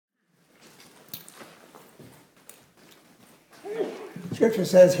Scripture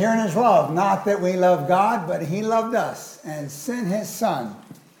says, herein is love, not that we love God, but he loved us and sent his Son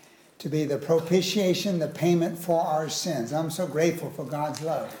to be the propitiation, the payment for our sins. I'm so grateful for God's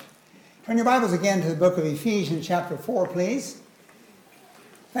love. Turn your Bibles again to the book of Ephesians chapter 4, please.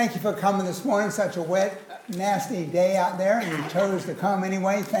 Thank you for coming this morning. Such a wet, nasty day out there, and you chose to come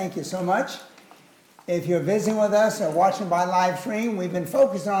anyway. Thank you so much. If you're visiting with us or watching by live stream, we've been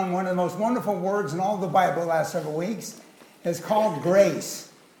focused on one of the most wonderful words in all the Bible the last several weeks. It's called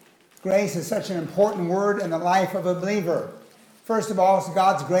grace. Grace is such an important word in the life of a believer. First of all, it's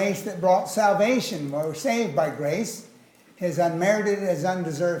God's grace that brought salvation. We're saved by grace, his unmerited, his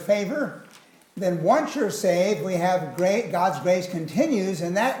undeserved favor. Then once you're saved, we have God's grace continues,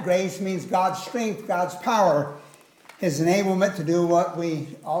 and that grace means God's strength, God's power, his enablement to do what we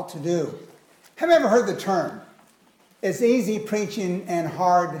ought to do. Have you ever heard the term, it's easy preaching and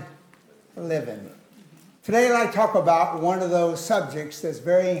hard living? Today I'd like to talk about one of those subjects that's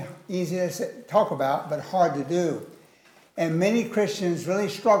very easy to talk about, but hard to do. And many Christians really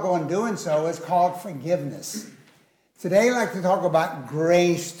struggle in doing so. It's called forgiveness. Today I'd like to talk about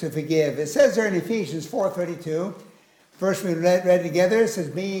grace to forgive. It says there in Ephesians 4:32, verse we read together, it says,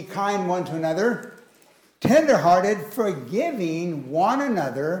 be ye kind one to another, tenderhearted, forgiving one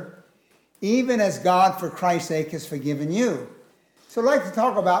another, even as God for Christ's sake has forgiven you. So I'd like to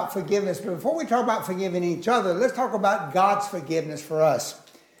talk about forgiveness, but before we talk about forgiving each other, let's talk about God's forgiveness for us.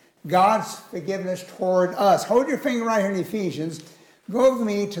 God's forgiveness toward us. Hold your finger right here in Ephesians. Go with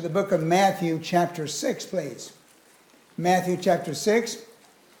me to the book of Matthew chapter 6, please. Matthew chapter 6.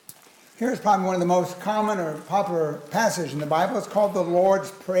 Here's probably one of the most common or popular passages in the Bible. It's called the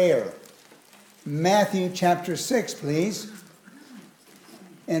Lord's Prayer. Matthew chapter 6, please.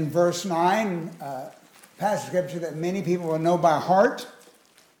 In verse 9, passage of scripture that many people will know by heart.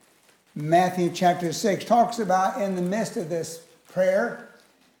 Matthew chapter 6 talks about, in the midst of this prayer,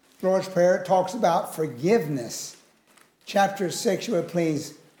 Lord's Prayer, it talks about forgiveness. Chapter 6, you would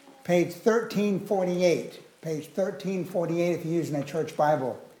please, page 1348. Page 1348 if you're using a church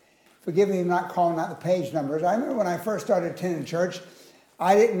Bible. Forgive me for not calling out the page numbers. I remember when I first started attending church,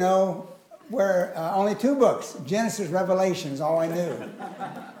 I didn't know where, only two books, Genesis, Revelation is all I knew.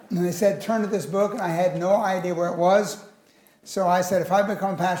 And they said, turn to this book, and I had no idea where it was. So I said, if I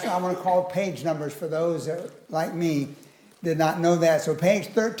become a pastor, I want to call page numbers for those that, like me, did not know that. So page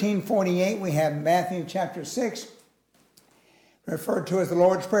 1348, we have Matthew chapter 6, referred to as the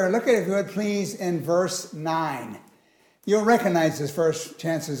Lord's Prayer. Look at it, if you would please, in verse 9. You'll recognize this verse,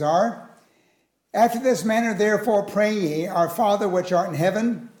 chances are. After this manner, therefore, pray ye, our Father which art in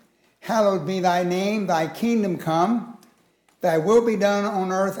heaven, hallowed be thy name, thy kingdom come. Thy will be done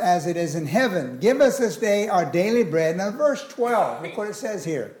on earth as it is in heaven. Give us this day our daily bread. Now, verse 12, look what it says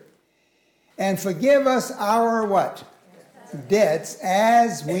here. And forgive us our what? Debts,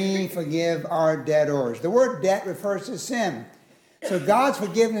 as we forgive our debtors. The word debt refers to sin. So God's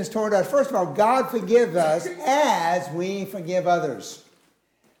forgiveness toward us, first of all, God forgives us as we forgive others.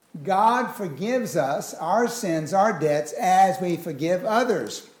 God forgives us our sins, our debts, as we forgive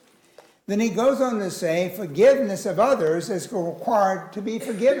others. Then he goes on to say, forgiveness of others is required to be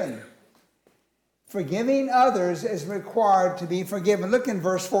forgiven. Forgiving others is required to be forgiven. Look in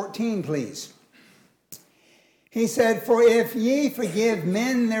verse 14, please. He said, for if ye forgive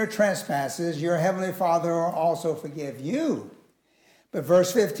men their trespasses, your heavenly Father will also forgive you. But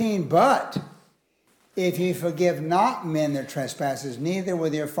verse 15, but if ye forgive not men their trespasses, neither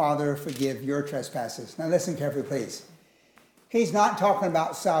will your Father forgive your trespasses. Now listen carefully, please. He's not talking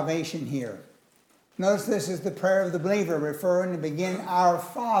about salvation here. Notice this is the prayer of the believer, referring to begin, our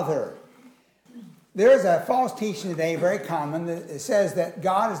Father. There is a false teaching today, very common, that says that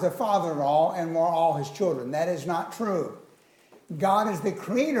God is the Father of all and we're all his children. That is not true. God is the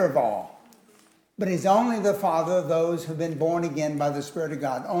creator of all, but he's only the Father of those who've been born again by the Spirit of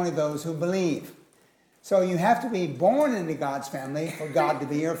God, only those who believe. So you have to be born into God's family for God to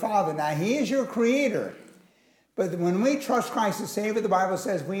be your Father. Now, he is your creator. But when we trust Christ as Savior, the Bible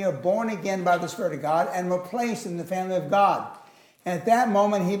says we are born again by the Spirit of God and we're placed in the family of God. And at that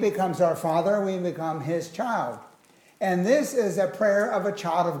moment, he becomes our Father, we become his child. And this is a prayer of a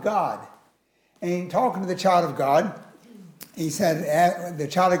child of God. And talking to the child of God, he said, the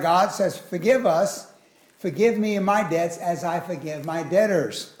child of God says, forgive us, forgive me my debts as I forgive my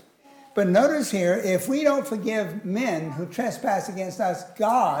debtors. But notice here, if we don't forgive men who trespass against us,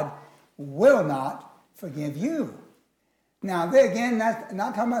 God will not forgive you. Now, again, that's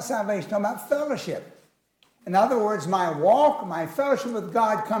not talking about salvation, talking about fellowship. In other words, my walk, my fellowship with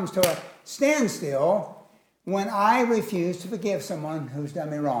God comes to a standstill when I refuse to forgive someone who's done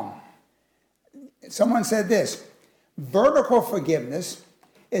me wrong. Someone said this, Vertical forgiveness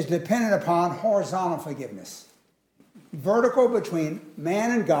is dependent upon horizontal forgiveness. Vertical between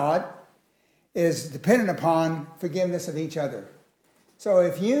man and God is dependent upon forgiveness of each other. So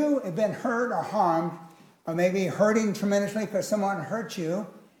if you have been hurt or harmed, or maybe hurting tremendously because someone hurt you,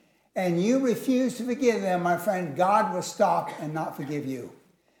 and you refuse to forgive them, my friend, God will stop and not forgive you.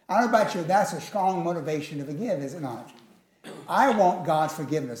 I don't know about you, that's a strong motivation to forgive, is it not? I want God's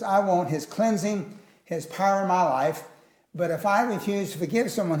forgiveness. I want his cleansing, his power in my life. But if I refuse to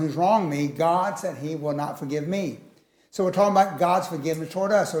forgive someone who's wronged me, God said he will not forgive me. So we're talking about God's forgiveness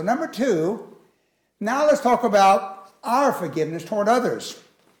toward us. So number 2, now let's talk about our forgiveness toward others.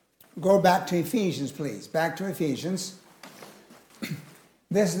 Go back to Ephesians, please. Back to Ephesians.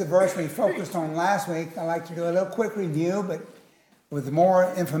 This is the verse we focused on last week. I'd like to do a little quick review, but with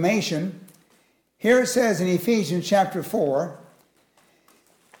more information. Here it says in Ephesians chapter 4,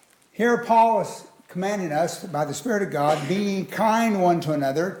 here Paul is commanding us by the Spirit of God, be ye kind one to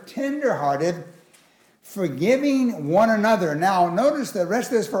another, tender-hearted, forgiving one another. Now, notice the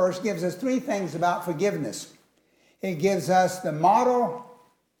rest of this verse gives us 3 things about forgiveness. It gives us the model,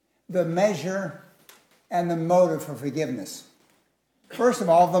 the measure, and the motive for forgiveness. First of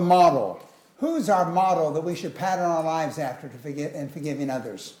all, the model. Who's our model that we should pattern our lives after to forgive and forgiving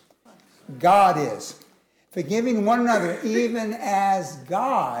others? God is. Forgiving one another even as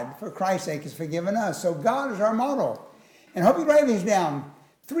God, for Christ's sake, has forgiven us. So God is our model. And I hope you write these down.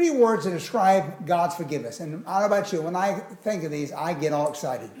 3 words that describe God's forgiveness. And I don't know about you, when I think of these, I get all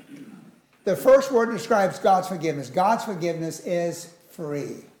excited. The first word describes God's forgiveness. God's forgiveness is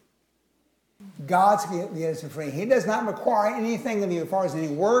free. God's forgiveness is free. He does not require anything of you as far as any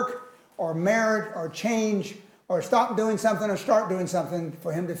work or merit or change or stop doing something or start doing something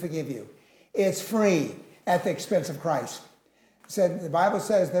for him to forgive you. It's free at the expense of Christ. The Bible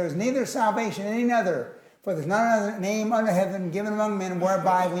says there is neither salvation in any other, for there's none other name under heaven given among men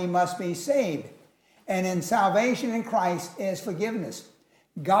whereby we must be saved. And in salvation in Christ is forgiveness.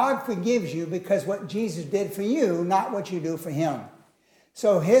 God forgives you because what Jesus did for you, not what you do for him.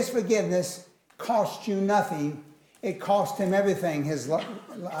 So his forgiveness cost you nothing. It cost him everything, his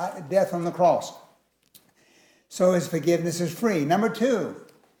death on the cross. So his forgiveness is free. Number 2,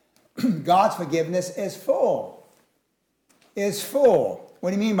 God's forgiveness is full. Is full.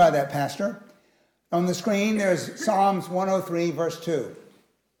 What do you mean by that, Pastor? On the screen, there's Psalms 103, verse 2.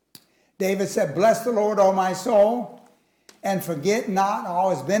 David said, bless the Lord, O my soul, and forget not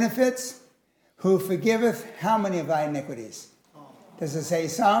all his benefits, who forgiveth how many of thy iniquities? Does it say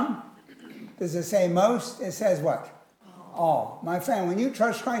some? Does it say most? It says what? All. My friend, when you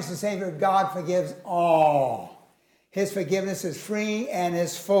trust Christ as Savior, God forgives all. His forgiveness is free and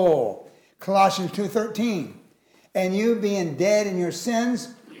is full. Colossians 2:13. And you being dead in your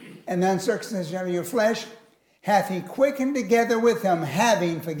sins and the uncircumcision of your flesh, hath he quickened together with him,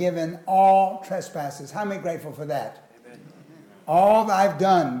 having forgiven all trespasses. How many grateful for that? Amen. All that I've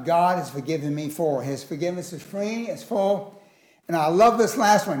done, God has forgiven me for. His forgiveness is free, it's full. And I love this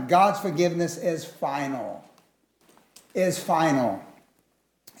last one. God's forgiveness is final. Is final.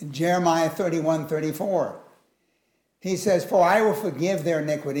 In Jeremiah 31:34, he says, for I will forgive their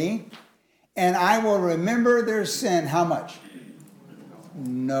iniquity, and I will remember their sin. How much?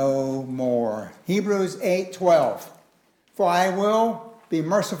 No more. Hebrews 8:12, for I will be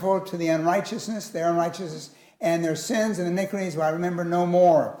merciful to the unrighteousness, their unrighteousness, and their sins and iniquities will I remember no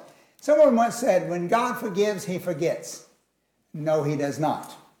more. Someone once said, when God forgives, he forgets. No, he does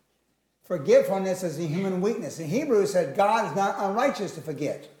not. Forgetfulness is a human weakness. In Hebrews said, God is not unrighteous to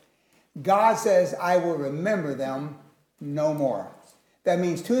forget. God says, I will remember them no more. That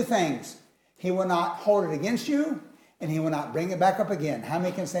means 2 things. He will not hold it against you, and he will not bring it back up again. How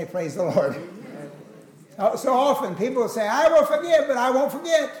many can say praise the Lord? So often people say, I will forgive, but I won't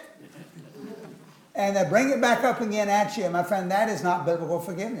forget. And they bring it back up again at you. My friend, that is not biblical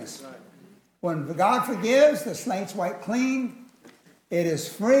forgiveness. When God forgives, the slate's wiped clean. It is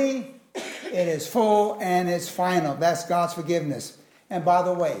free, it is full, and it's final. That's God's forgiveness. And by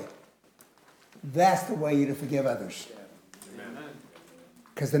the way, that's the way you to forgive others.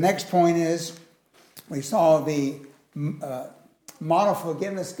 Because the next point is, we saw the model for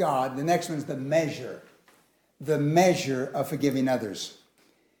forgiveness, God. The next one is the measure of forgiving others.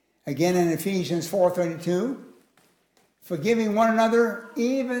 Again in Ephesians 4:32, forgiving one another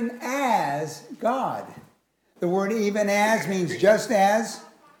even as God. The word even as means just as,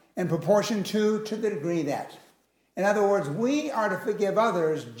 in proportion to the degree that. In other words, we are to forgive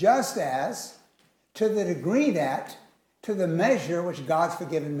others just as, to the degree that, to the measure which God's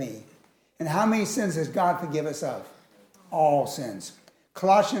forgiven me. And how many sins does God forgive us of? All sins.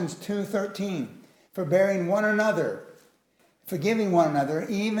 Colossians 2:13. forbearing one another, forgiving one another,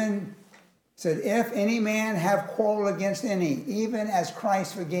 even said, if any man have quarrel against any, even as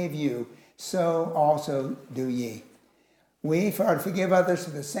Christ forgave you, so also do ye. We are to forgive others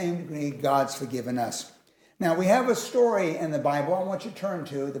to the same degree God's forgiven us. Now, we have a story in the Bible I want you to turn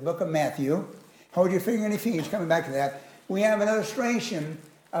to, the book of Matthew. Hold your finger in Ephesians, coming back to that. We have an illustration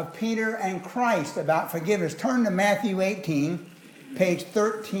of Peter and Christ about forgiveness. Turn to Matthew 18, page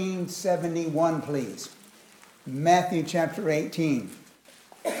 1371, please. Matthew chapter 18.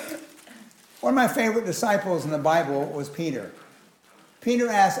 One of my favorite disciples in the Bible was Peter. Peter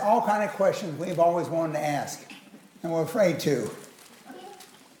asked all kinds of questions we've always wanted to ask, and we're afraid to.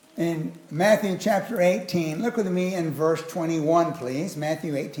 In Matthew chapter 18, look with me in verse 21, please.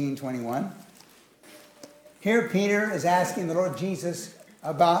 Matthew 18, 21. Here Peter is asking the Lord Jesus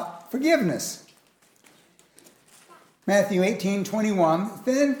about forgiveness. Matthew 18, 21.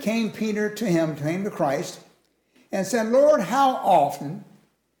 Then came Peter to him, to Christ, and said, Lord, how often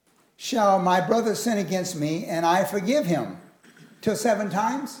shall my brother sin against me, and I forgive him? Till 7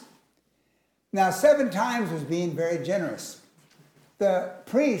 times? Now, 7 times was being very generous. The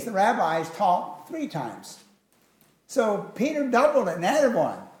priests, the rabbis, taught 3 times. So Peter doubled it and added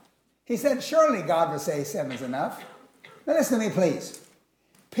 1. He said, surely God will say 7 is enough. Now listen to me, please.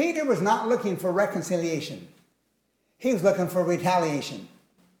 Peter was not looking for reconciliation. He was looking for retaliation.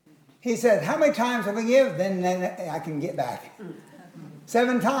 He said, how many times I forgive? Then I can get back.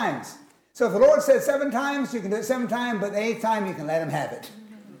 7 times. So if the Lord said 7 times, you can do it 7 times, but the 8th time you can let him have it.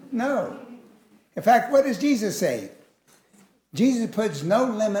 No. In fact, what does Jesus say? Jesus puts no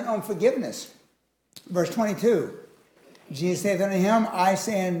limit on forgiveness. Verse 22. Jesus saith unto him, I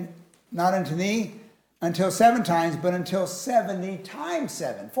say not unto thee until 7 times, but until 70 times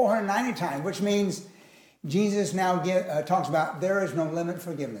 7. 490 times, which means Jesus now talks about there is no limit to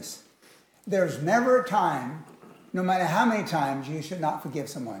forgiveness. There's never a time, no matter how many times, you should not forgive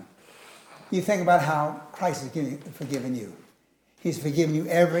someone. You think about how Christ has forgiven you. He's forgiven you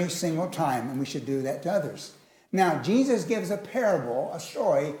every single time, and we should do that to others. Now, Jesus gives a parable, a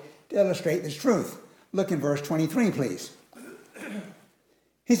story, to illustrate this truth. Look in verse 23, please.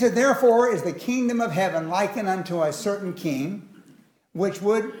 He said, therefore is the kingdom of heaven likened unto a certain king, which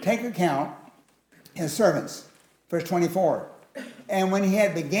would take account his servants. Verse 24. And when he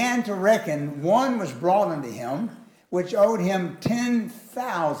had began to reckon, one was brought unto him, which owed him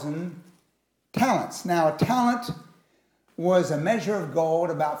 10,000 talents. Now, a talent was a measure of gold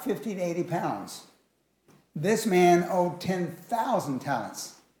about 50 to 80 pounds. This man owed 10,000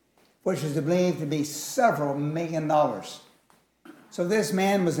 talents, which was believed to be several $1 million. So this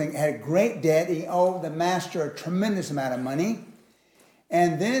man had great debt. He owed the master a tremendous amount of money.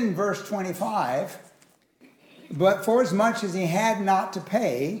 And then verse 25, but for as much as he had not to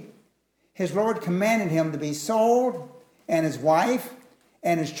pay, his Lord commanded him to be sold, and his wife,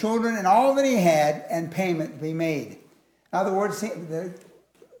 and his children, and all that he had, and payment to be made. In other words, the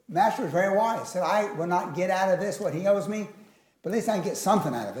master was very wise. He said, I will not get out of this what he owes me, but at least I can get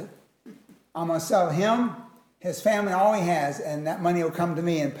something out of it. I'm going to sell him, his family, all he has, and that money will come to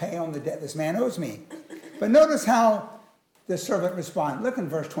me and pay on the debt this man owes me. But notice how the servant responded. Look in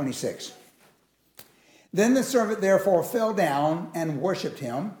verse 26. Then the servant therefore fell down and worshipped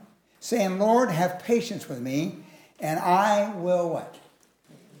him, saying, Lord, have patience with me, and I will what?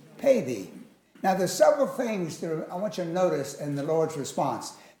 Pay thee. Now there's several things that I want you to notice in the Lord's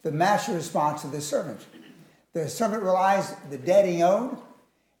response. The master's response to the servant. The servant realized the debt he owed,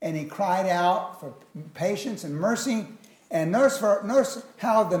 and he cried out for patience and mercy. And notice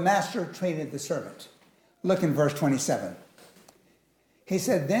how the master treated the servant. Look in verse 27. He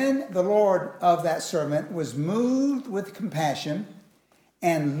said, then the Lord of that servant was moved with compassion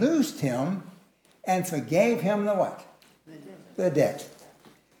and loosed him and forgave him the what? The debt.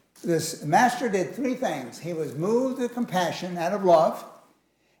 This master did 3 things. He was moved with compassion out of love,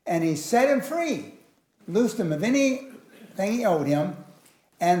 and he set him free, loosed him of anything he owed him,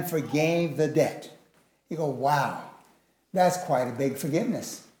 and forgave the debt. You go, wow, that's quite a big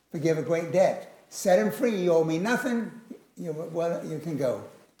forgiveness. Forgive a great debt. Set him free. You owe me nothing. You can go.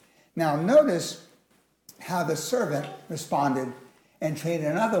 Now notice how the servant responded and treated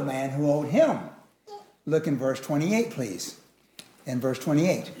another man who owed him. Look in verse 28, please. In verse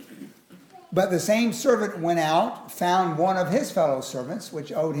 28. But the same servant went out, found one of his fellow servants,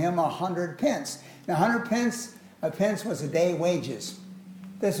 which owed him 100 pence. Now 100 pence, a pence was a day wages.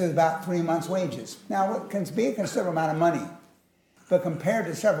 This was about 3 months' wages. Now it can be a considerable amount of money, but compared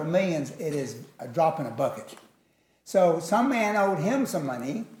to several millions, it is a drop in a bucket. So some man owed him some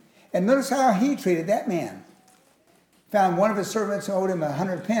money, and notice how he treated that man. Found one of his servants who owed him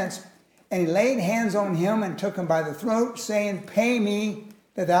 100 pence, And he laid hands on him and took him by the throat, saying, Pay me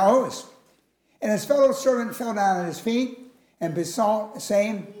that thou owest. And his fellow servant fell down at his feet and besought,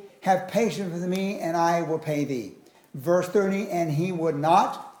 saying, Have patience with me, and I will pay thee. Verse 30, and he would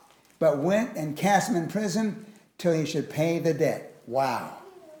not, but went and cast him in prison till he should pay the debt. Wow.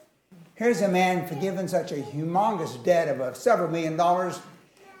 Here's a man forgiven such a humongous debt of several $1 million,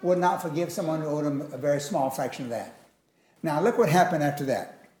 would not forgive someone who owed him a very small fraction of that. Now look what happened after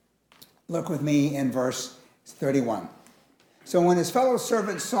that. Look with me in verse 31. So when his fellow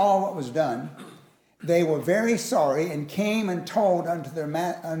servants saw what was done, they were very sorry and came and told unto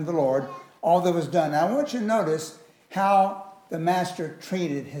the Lord all that was done. Now I want you to notice how the master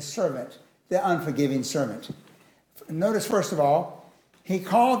treated his servant, the unforgiving servant. Notice first of all, he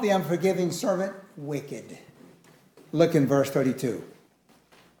called the unforgiving servant wicked. Look in verse 32.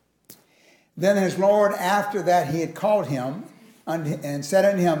 Then his Lord, after that he had called him, and said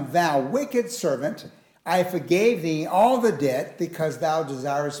unto him, Thou wicked servant, I forgave thee all the debt because thou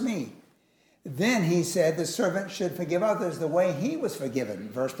desirest me. Then he said the servant should forgive others the way he was forgiven.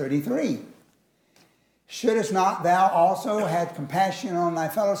 Verse 33. Shouldest not thou also have compassion on thy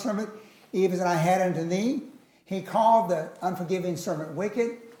fellow servant, even as I had unto thee? He called the unforgiving servant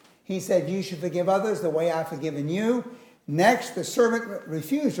wicked. He said, You should forgive others the way I've forgiven you. Next, the servant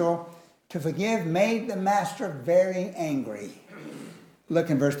refusal to forgive made the master very angry. Look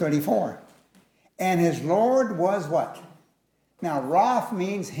in verse 34. And his Lord was what? Now, wrath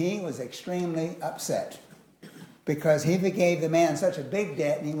means he was extremely upset because he forgave the man such a big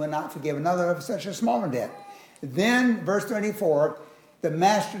debt and he would not forgive another of such a smaller debt. Then, verse 34, the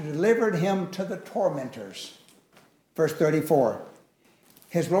master delivered him to the tormentors. Verse 34.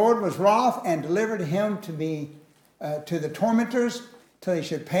 His Lord was wroth and delivered him to the tormentors till he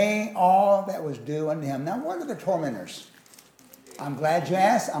should pay all that was due unto him. Now, what are the tormentors? I'm glad you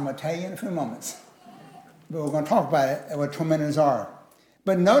asked. I'm going to tell you in a few moments. But we're going to talk about it, what tormentors are.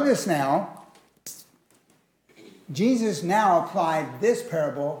 But notice now, Jesus now applied this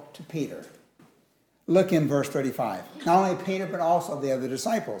parable to Peter. Look in verse 35. Not only Peter, but also the other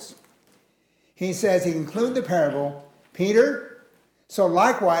disciples. He says, he concluded the parable, Peter, so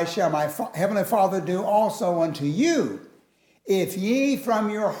likewise shall my heavenly Father do also unto you, if ye from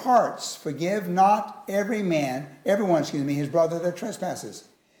your hearts forgive not everyone, his brother their trespasses.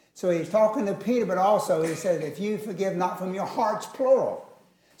 So he's talking to Peter, but also he says, if you forgive not from your hearts, plural.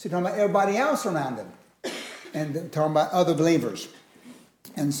 So he's talking about everybody else around him. And talking about other believers.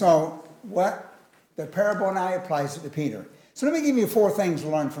 And so what the parable now applies to Peter. So let me give you 4 things to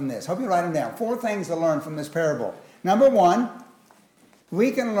learn from this. Hope you write them down. 4 things to learn from this parable. Number 1,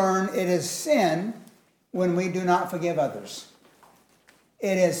 we can learn it is sin when we do not forgive others.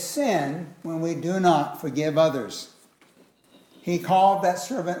 It is sin when we do not forgive others. He called that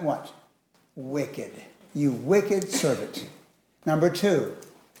servant what? Wicked. You wicked servant. Number 2,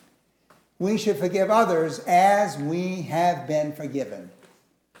 we should forgive others as we have been forgiven.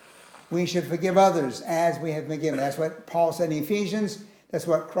 We should forgive others as we have been given. That's what Paul said in Ephesians. That's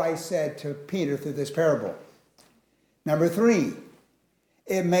what Christ said to Peter through this parable. Number 3,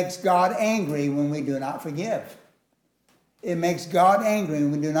 it makes God angry when we do not forgive. It makes God angry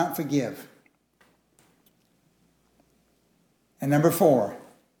when we do not forgive. And number 4,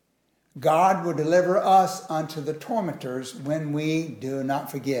 God will deliver us unto the tormentors when we do not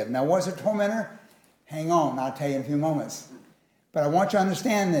forgive. Now, what's a tormentor? Hang on, I'll tell you in a few moments. But I want you to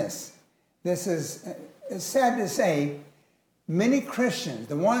understand this. This is, it's sad to say, many Christians,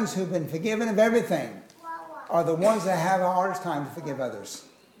 the ones who've been forgiven of everything, are the ones that have the hardest time to forgive others.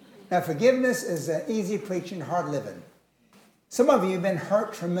 Now, forgiveness is easy preaching, hard living. Some of you have been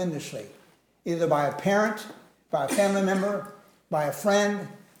hurt tremendously, either by a parent, by a family member, by a friend.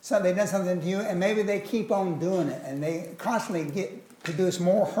 They've done something to you, and maybe they keep on doing it, and they constantly produce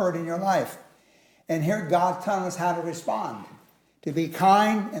more hurt in your life. And here God's telling us how to respond, to be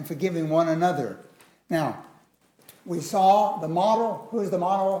kind and forgiving one another. Now, we saw the model. Who's the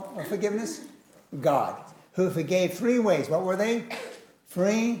model of forgiveness? God, who forgave 3 ways. What were they?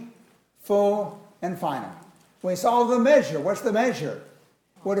 Free, full, and final. We saw the measure. What's the measure?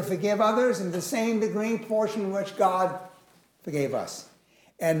 We're to forgive others in the same degree, portion in which God forgave us.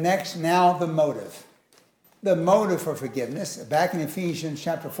 And next, now the motive. The motive for forgiveness. Back in Ephesians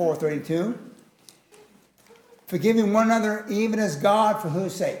chapter 4:32. Forgiving one another even as God, for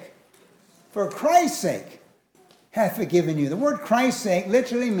whose sake? For Christ's sake hath forgiven you. The word Christ's sake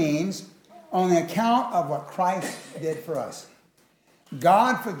literally means on the account of what Christ did for us.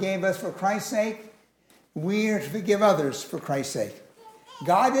 God forgave us for Christ's sake. We are to forgive others for Christ's sake.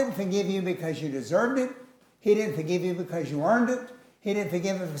 God didn't forgive you because you deserved it. He didn't forgive you because you earned it. He didn't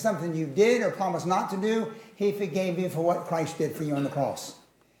forgive you for something you did or promised not to do. He forgave you for what Christ did for you on the cross.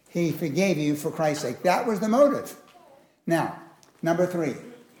 He forgave you for Christ's sake. That was the motive. Now, number 3.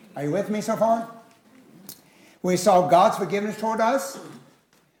 Are you with me so far? We saw God's forgiveness toward us.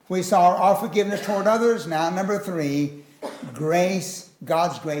 We saw our forgiveness toward others. Now, number 3, grace,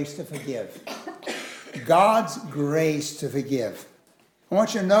 God's grace to forgive. God's grace to forgive. I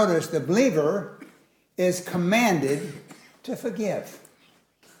want you to notice the believer is commanded to forgive.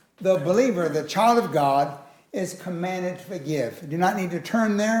 The believer, the child of God, is commanded to forgive. You do not need to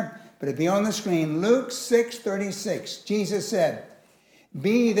turn there, but it'll be on the screen. Luke 6:36. Jesus said,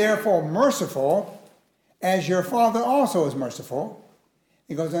 "Be ye therefore merciful, as your Father also is merciful."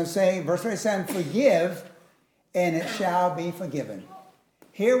 He goes on to say, verse 37, "Forgive, and it shall be forgiven."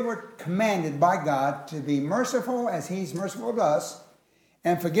 Here we're commanded by God to be merciful as He's merciful to us,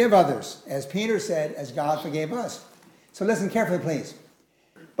 and forgive others, as Peter said, as God forgave us. So listen carefully, please.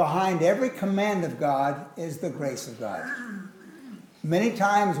 Behind every command of God is the grace of God. Many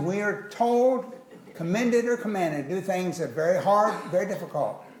times we are told, commended or commanded to do things that are very hard, very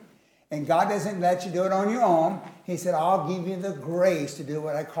difficult. And God doesn't let you do it on your own. He said, I'll give you the grace to do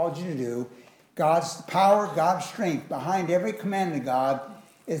what I called you to do. God's power, God's strength. Behind every command of God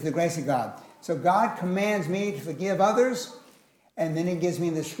is the grace of God. So God commands me to forgive others, and then He gives me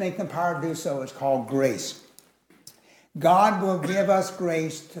the strength and power to do so. It's called grace. God will give us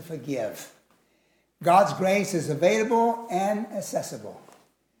grace to forgive. God's grace is available and accessible.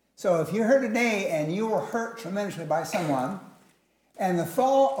 So if you're here today and you were hurt tremendously by someone, and the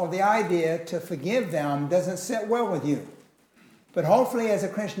thought or the idea to forgive them doesn't sit well with you, but hopefully as a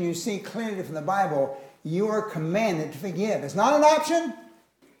Christian you see clearly from the Bible, you are commanded to forgive. It's not an option.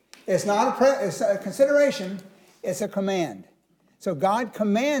 It's not it's a consideration. It's a command. So God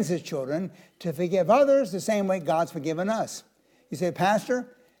commands His children to forgive others the same way God's forgiven us. You say,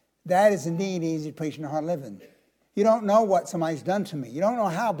 Pastor, that is indeed easy preaching and hard living. You don't know what somebody's done to me. You don't know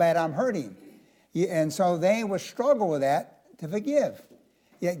how bad I'm hurting. And so they will struggle with that to forgive.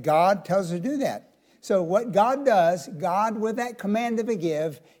 Yet God tells us to do that. So what God does, God with that command to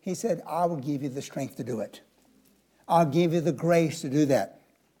forgive, He said, I will give you the strength to do it. I'll give you the grace to do that.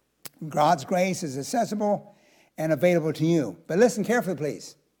 God's grace is accessible and available to you. But listen carefully,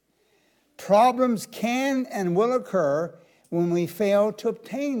 please. Problems can and will occur when we fail to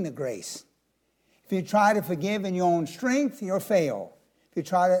obtain the grace. If you try to forgive in your own strength, you'll fail. If you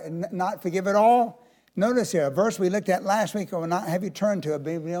try to not forgive at all, notice here, a verse we looked at last week, I will not have you turn to it,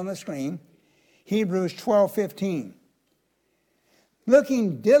 but it'll be on the screen. Hebrews 12:15.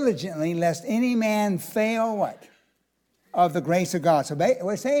 Looking diligently, lest any man fail what? Of the grace of God. So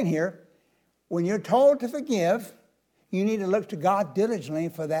we're saying here, when you're told to forgive, you need to look to God diligently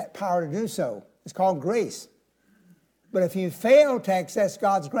for that power to do so. It's called grace. But if you fail to access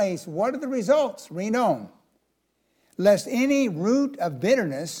God's grace, what are the results? Read on. Lest any root of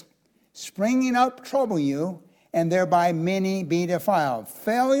bitterness springing up trouble you, and thereby many be defiled.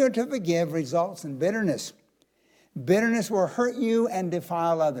 Failure to forgive results in bitterness. Bitterness will hurt you and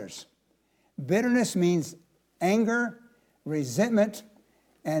defile others. Bitterness means anger, resentment,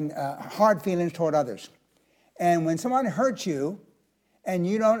 and hard feelings toward others. And when someone hurts you and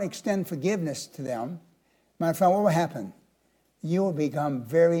you don't extend forgiveness to them, my friend, what will happen? You will become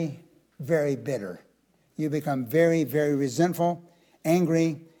very, very bitter. You become very, very resentful,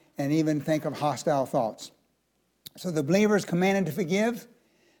 angry, and even think of hostile thoughts. So the believer is commanded to forgive.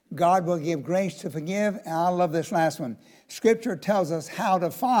 God will give grace to forgive. And I love this last one. Scripture tells us how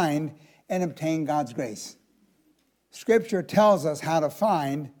to find and obtain God's grace. Scripture tells us how to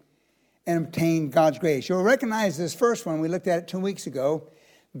find and obtain God's grace. You'll recognize this first one. We looked at it 2 weeks ago.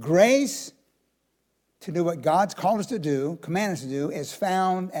 Grace to do what God's called us to do, commanded us to do, is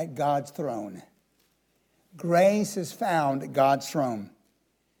found at God's throne. Grace is found at God's throne.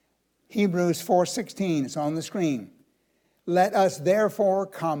 Hebrews 4:16, it's on the screen. Let us therefore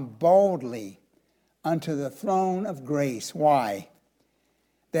come boldly unto the throne of grace. Why?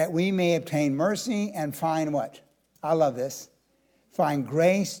 That we may obtain mercy and find what? I love this. Find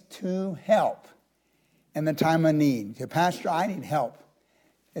grace to help in the time of need. Say, Pastor, I need help.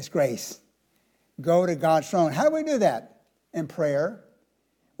 It's grace. Go to God's throne. How do we do that? In prayer.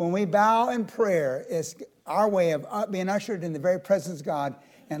 When we bow in prayer, it's our way of being ushered in the very presence of God.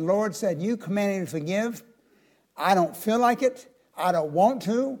 And Lord said, you commanded me to forgive. I don't feel like it. I don't want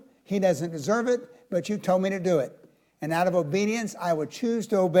to. He doesn't deserve it, but you told me to do it. And out of obedience, I would choose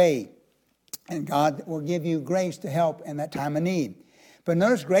to obey. And God will give you grace to help in that time of need. But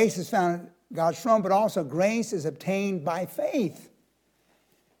notice grace is found at God's throne, but also grace is obtained by faith.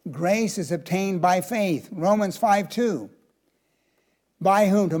 Grace is obtained by faith. Romans 5:2. By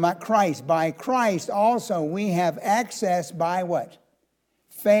whom? To my Christ. By Christ also we have access by what?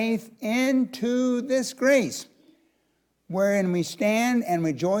 Faith into this grace, wherein we stand and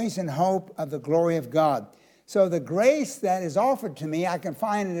rejoice in hope of the glory of God. So the grace that is offered to me, I can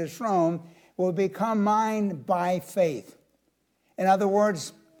find in His throne, will become mine by faith. In other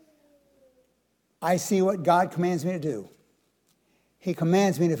words, I see what God commands me to do. He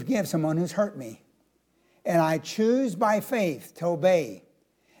commands me to forgive someone who's hurt me. And I choose by faith to obey.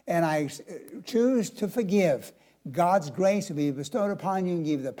 And I choose to forgive. God's grace will be bestowed upon you and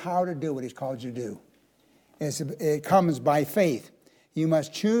give you the power to do what He's called you to do. It comes by faith. You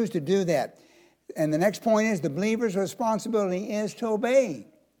must choose to do that. And the next point is the believer's responsibility is to obey.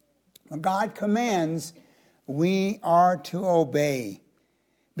 When God commands, we are to obey.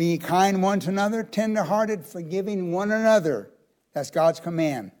 Be kind one to another, tender-hearted, forgiving one another. That's God's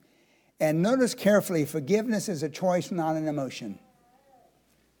command. And notice carefully, forgiveness is a choice, not an emotion.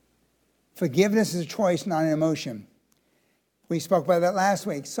 Forgiveness is a choice, not an emotion. We spoke about that last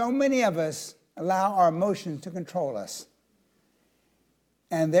week. So many of us allow our emotions to control us.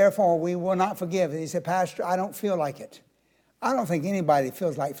 And therefore, we will not forgive. He said, Pastor, I don't feel like it. I don't think anybody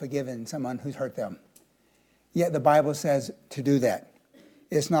feels like forgiving someone who's hurt them. Yet the Bible says to do that.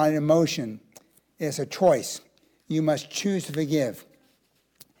 It's not an emotion. It's a choice. You must choose to forgive.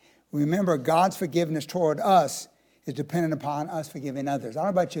 Remember, God's forgiveness toward us is dependent upon us forgiving others. I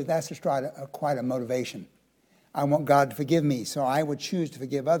don't know about you, that's just quite a motivation. I want God to forgive me, so I would choose to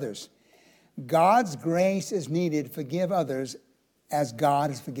forgive others. God's grace is needed to forgive others as God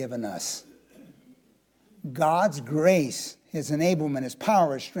has forgiven us. God's grace, His enablement, His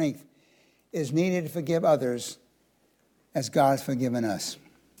power, His strength, is needed to forgive others as God has forgiven us.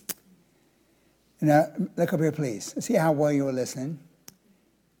 Now, look up here, please. See how well you were listening.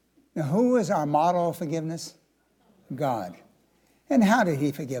 Now, who is our model of forgiveness? God. And how did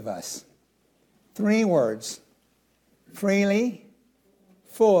He forgive us? 3 words. Freely,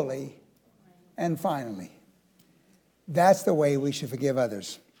 fully, and finally. That's the way we should forgive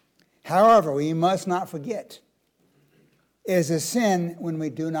others. However, we must not forget, it is a sin when we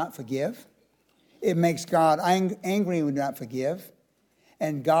do not forgive. It makes God angry when we do not forgive.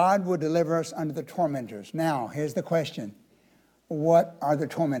 And God will deliver us under the tormentors. Now, here's the question. What are the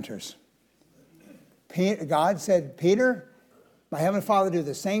tormentors? God said, Peter, my Heavenly Father do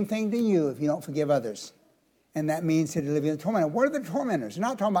the same thing to you if you don't forgive others. And that means to deliver you the tormentor. What are the tormentors? They're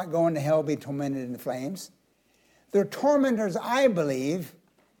not talking about going to hell, be tormented in the flames. The tormentors, I believe,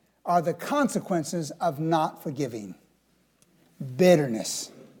 are the consequences of not forgiving.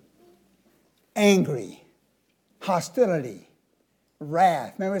 Bitterness, angry, hostility,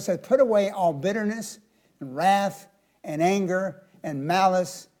 wrath. Remember it said, put away all bitterness and wrath and anger and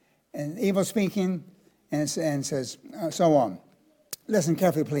malice and evil speaking, and says so on. Listen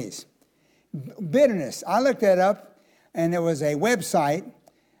carefully, please. Bitterness. I looked that up, and there was a website,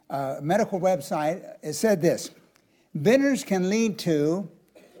 a medical website. It said this. Bitterness can lead to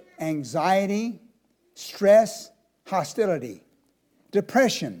anxiety, stress, hostility,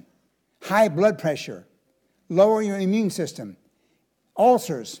 depression, high blood pressure, lower your immune system,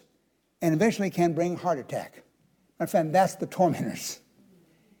 ulcers, and eventually can bring heart attack. My friend, that's the tormentors.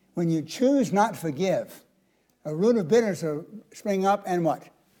 When you choose not to forgive, a root of bitterness will spring up and what?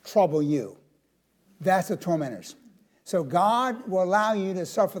 Trouble you. That's the tormentors. So God will allow you to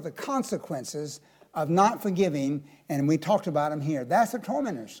suffer the consequences of not forgiving, and we talked about them here. That's the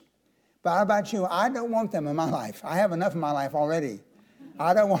tormentors. But how about you? I don't want them in my life. I have enough in my life already.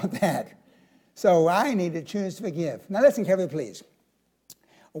 I don't want that. So I need to choose to forgive. Now listen carefully, please.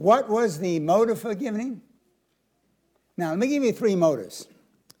 What was the motive for forgiving? Now let me give you 3 motives.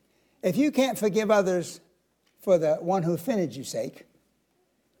 If you can't forgive others for the one who offended you sake,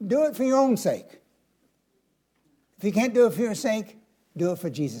 do it for your own sake. If you can't do it for your sake, do it for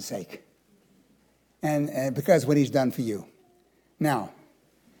Jesus' sake. And because of what He's done for you. Now,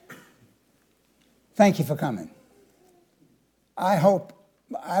 thank you for coming. I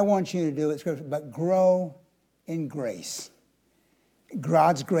want you to do it, but grow in grace.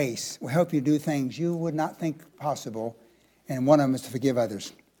 God's grace will help you do things you would not think possible, and one of them is to forgive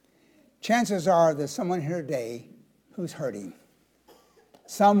others. Chances are there's someone here today who's hurting.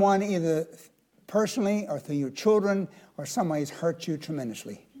 Someone either personally or through your children or someone has hurt you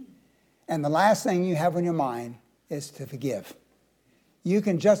tremendously. And the last thing you have on your mind is to forgive. You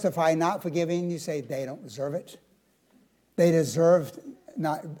can justify not forgiving. You say they don't deserve it. They deserve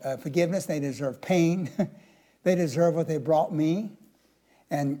not forgiveness. They deserve pain. They deserve what they brought me,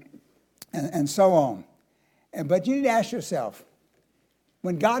 and so on. But you need to ask yourself,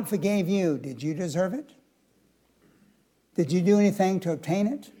 when God forgave you, did you deserve it? Did you do anything to obtain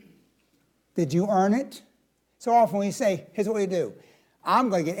it? Did you earn it? So often we say, here's what we do. I'm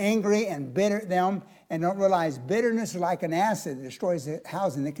going to get angry and bitter at them and don't realize bitterness is like an acid that destroys the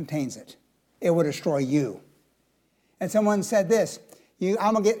housing that contains it. It will destroy you. And someone said this,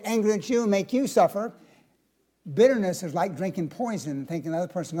 I'm going to get angry at you and make you suffer. Bitterness is like drinking poison and thinking another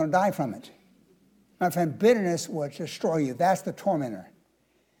person is going to die from it. My friend, bitterness will destroy you. That's the tormentor.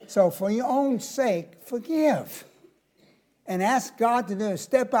 So for your own sake, forgive. And ask God to do it.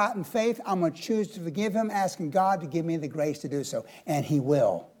 Step out in faith. I'm going to choose to forgive him, asking God to give me the grace to do so. And he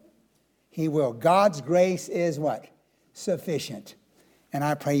will. He will. God's grace is what? Sufficient. And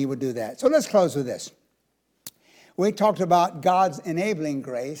I pray you would do that. So let's close with this. We talked about God's enabling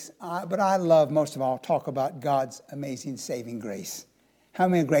grace, but I love most of all talk about God's amazing saving grace. How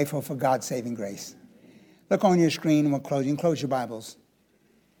many are grateful for God's saving grace? Look on your screen and we'll close. You can close your Bibles.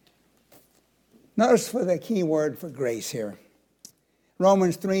 Notice for the key word for grace here.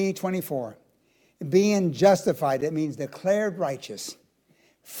 Romans 3:24. Being justified, that means declared righteous,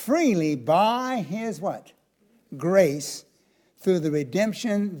 freely by his what? Grace, through the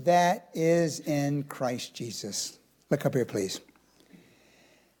redemption that is in Christ Jesus. Look up here, please.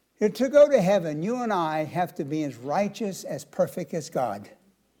 To go to heaven, you and I have to be as righteous, as perfect as God.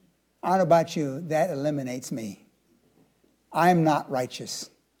 I don't know about you, that eliminates me. I'm not righteous.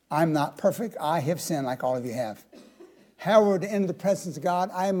 I'm not perfect. I have sinned like all of you have. However, to enter the presence of God,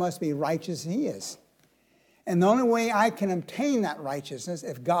 I must be righteous as he is. And the only way I can obtain that righteousness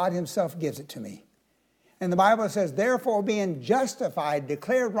if God himself gives it to me. And the Bible says, therefore, being justified,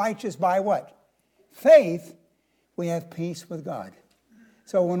 declared righteous by what? Faith, we have peace with God.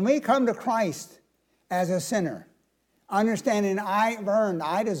 So when we come to Christ as a sinner, understanding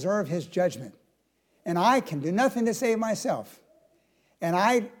I deserve his judgment, and I can do nothing to save myself, and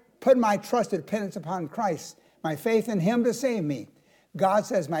I put my trust and dependence upon Christ, my faith in him to save me, God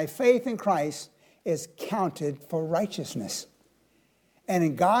says my faith in Christ is counted for righteousness. And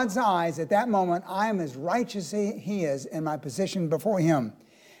in God's eyes, at that moment, I am as righteous as he is in my position before him,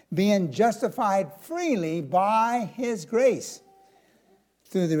 being justified freely by his grace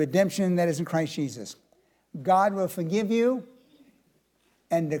through the redemption that is in Christ Jesus. God will forgive you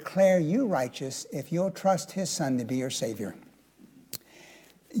and declare you righteous if you'll trust his Son to be your Savior.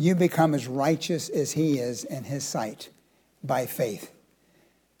 You become as righteous as he is in his sight by faith.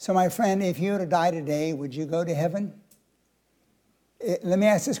 So my friend, if you were to die today, would you go to heaven? Let me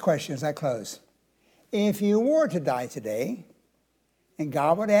ask this question as I close. If you were to die today, and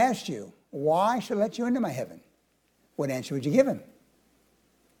God would ask you, why should I let you into my heaven? What answer would you give him?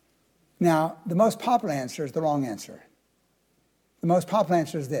 Now, the most popular answer is the wrong answer. The most popular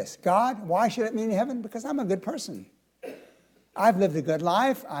answer is this. God, why should I let me into heaven? Because I'm a good person. I've lived a good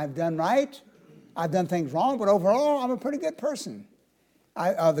life. I've done right. I've done things wrong, but overall, I'm a pretty good person.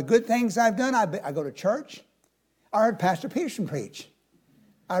 The good things I've done, I go to church. I heard Pastor Peterson preach.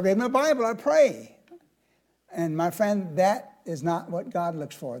 I read my Bible. I pray. And my friend, that is not what God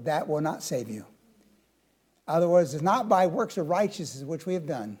looks for. That will not save you. In other words, it's not by works of righteousness which we have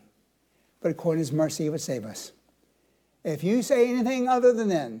done, but according to his mercy, he would save us. If you say anything other than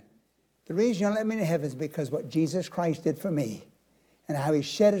then, the reason you let me into heaven is because what Jesus Christ did for me and how he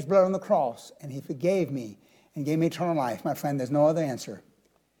shed his blood on the cross and he forgave me and gave me eternal life. My friend, there's no other answer.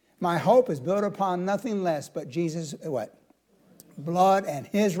 My hope is built upon nothing less but Jesus' what? Blood and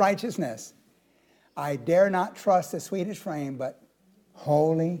his righteousness. I dare not trust the sweetest frame, but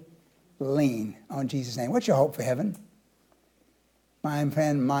wholly lean on Jesus' name. What's your hope for heaven? My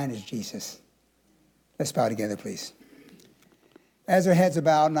friend, mine is Jesus. Let's bow together, please. As our heads are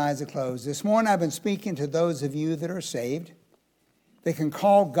bowed and eyes are closed, this morning I've been speaking to those of you that are saved. They can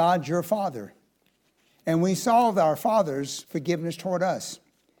call God your Father. And we saw our Father's forgiveness toward us.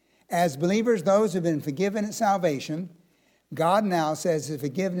 As believers, those who have been forgiven at salvation, God now says the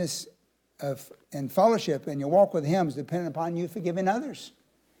forgiveness and fellowship and your walk with him is dependent upon you forgiving others.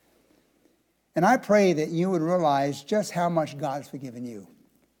 And I pray that you would realize just how much God's forgiven you.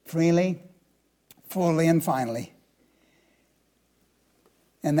 Freely, fully, and finally.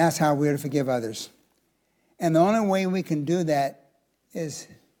 And that's how we're to forgive others. And the only way we can do that is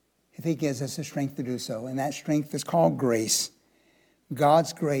if he gives us the strength to do so. And that strength is called grace.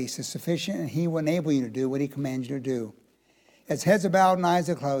 God's grace is sufficient, and he will enable you to do what he commands you to do. As heads are bowed and eyes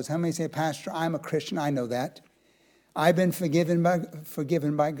are closed, how many say, Pastor, I'm a Christian, I know that. I've been forgiven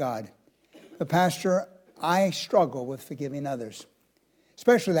by God. But Pastor, I struggle with forgiving others.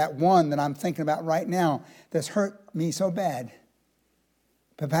 Especially that one that I'm thinking about right now that's hurt me so bad.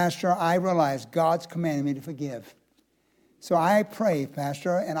 But Pastor, I realize God's commanded me to forgive. So I pray,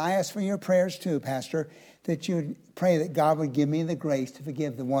 Pastor, and I ask for your prayers too, Pastor, that you would pray that God would give me the grace to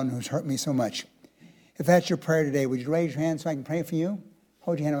forgive the one who's hurt me so much. If that's your prayer today, would you raise your hand so I can pray for you?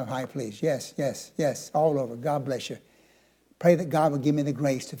 Hold your hand up high, please. Yes, yes, yes, all over. God bless you. Pray that God would give me the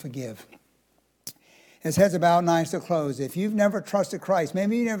grace to forgive. As heads are bowed and eyes are closed, if you've never trusted Christ,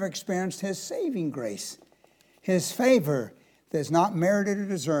 maybe you never experienced His saving grace, His favor that's not merited or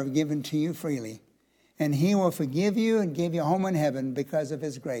deserved, given to you freely. And He will forgive you and give you a home in heaven because of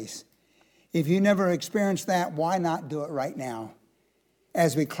His grace. If you never experienced that, why not do it right now?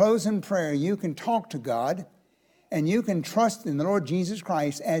 As we close in prayer, you can talk to God and you can trust in the Lord Jesus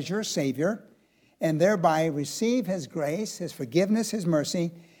Christ as your Savior and thereby receive His grace, His forgiveness, His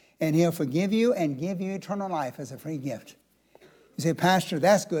mercy, and He'll forgive you and give you eternal life as a free gift. You say, Pastor,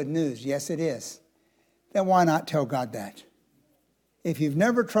 that's good news. Yes, it is. Then why not tell God that? If you've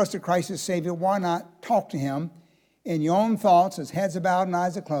never trusted Christ as Savior, why not talk to Him in your own thoughts as heads are bowed and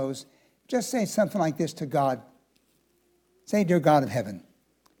eyes are closed? Just say something like this to God. Say, dear God of heaven,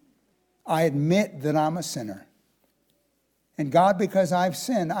 I admit that I'm a sinner. And God, because I've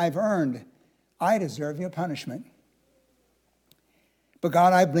sinned, I've earned, I deserve your punishment. But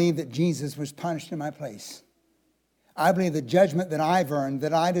God, I believe that Jesus was punished in my place. I believe the judgment that I've earned,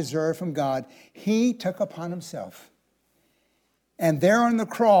 that I deserve from God, He took upon Himself. And there on the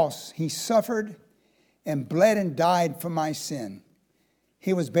cross, He suffered and bled and died for my sin.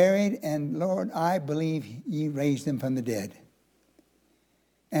 He was buried, and Lord, I believe You raised Him from the dead.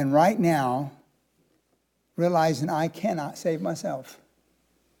 And right now, realizing I cannot save myself,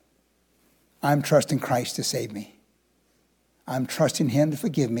 I'm trusting Christ to save me. I'm trusting Him to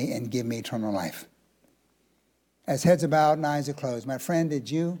forgive me and give me eternal life. As heads are bowed and eyes are closed, my friend, did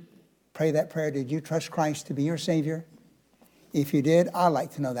you pray that prayer? Did you trust Christ to be your Savior? If you did, I'd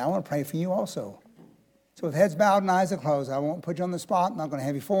like to know that. I want to pray for you also. So with heads bowed and eyes are closed, I won't put you on the spot. I'm not going to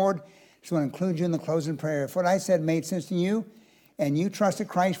have you forward. Just want to include you in the closing prayer. If what I said made sense to you, and you trusted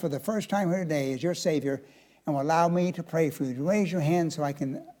Christ for the first time here today as your Savior, and will allow me to pray for you, raise your hand so I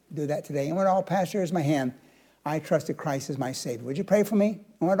can do that today. And when all, Pastor, here's my hand. I trusted Christ as my Savior. Would you pray for me?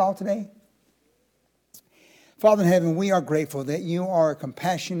 I want it all today. Father in heaven, we are grateful that You are a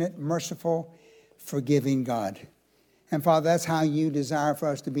compassionate, merciful, forgiving God. And Father, that's how You desire for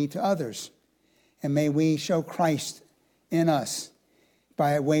us to be to others. And may we show Christ in us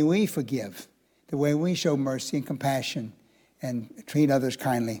by the way we forgive, the way we show mercy and compassion and treat others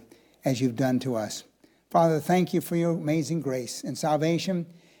kindly as You've done to us. Father, thank You for Your amazing grace and salvation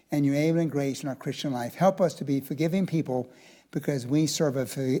and Your enabling grace in our Christian life. Help us to be forgiving people because we serve a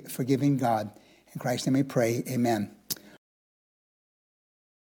forgiving God. In Christ's name we pray, amen.